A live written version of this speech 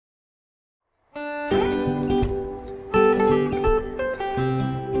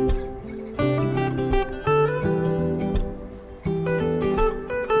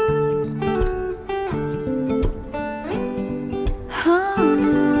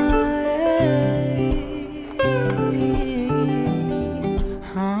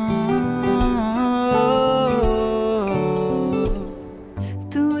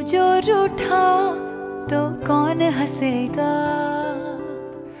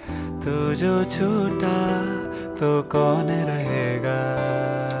तू जो छूटा तो कौन रहेगा।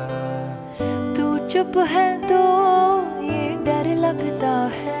 तू चुप है तो ये डर लगता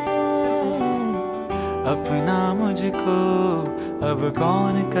है, अपना मुझको अब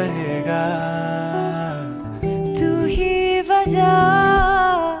कौन कहेगा। तू ही वजह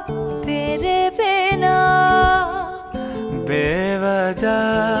तेरे बिना बेवजह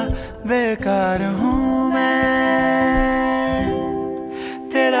बेकार हूँ मैं,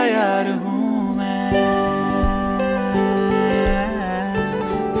 तेरा यार हूँ मैं,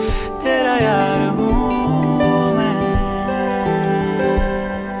 तेरा यार हूँ मैं।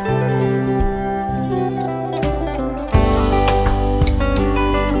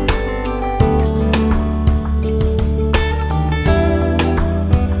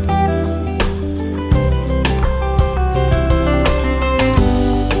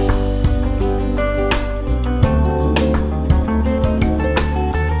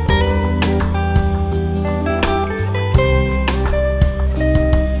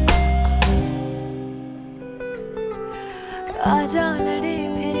 आजा लड़े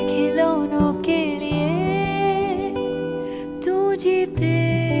फिर खिलौनों के लिए, तू जीते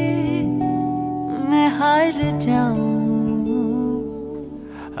मैं हार जाऊं।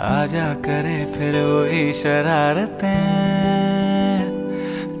 आजा करे फिर वही शरारतें,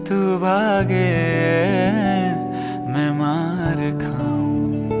 तू भागे मैं मार खाऊं।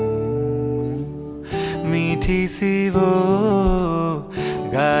 मीठी सी वो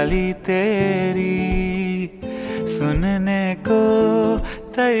गाली तेरी सुनने को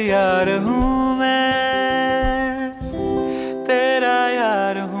तैयार हूँ मैं, तेरा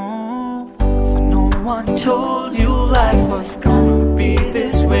यार हूँ। So no one told you life was gonna be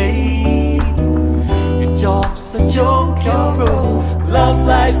this way. Your job's a joke, you're broke, love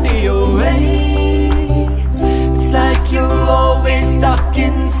lies the way. It's like you're always stuck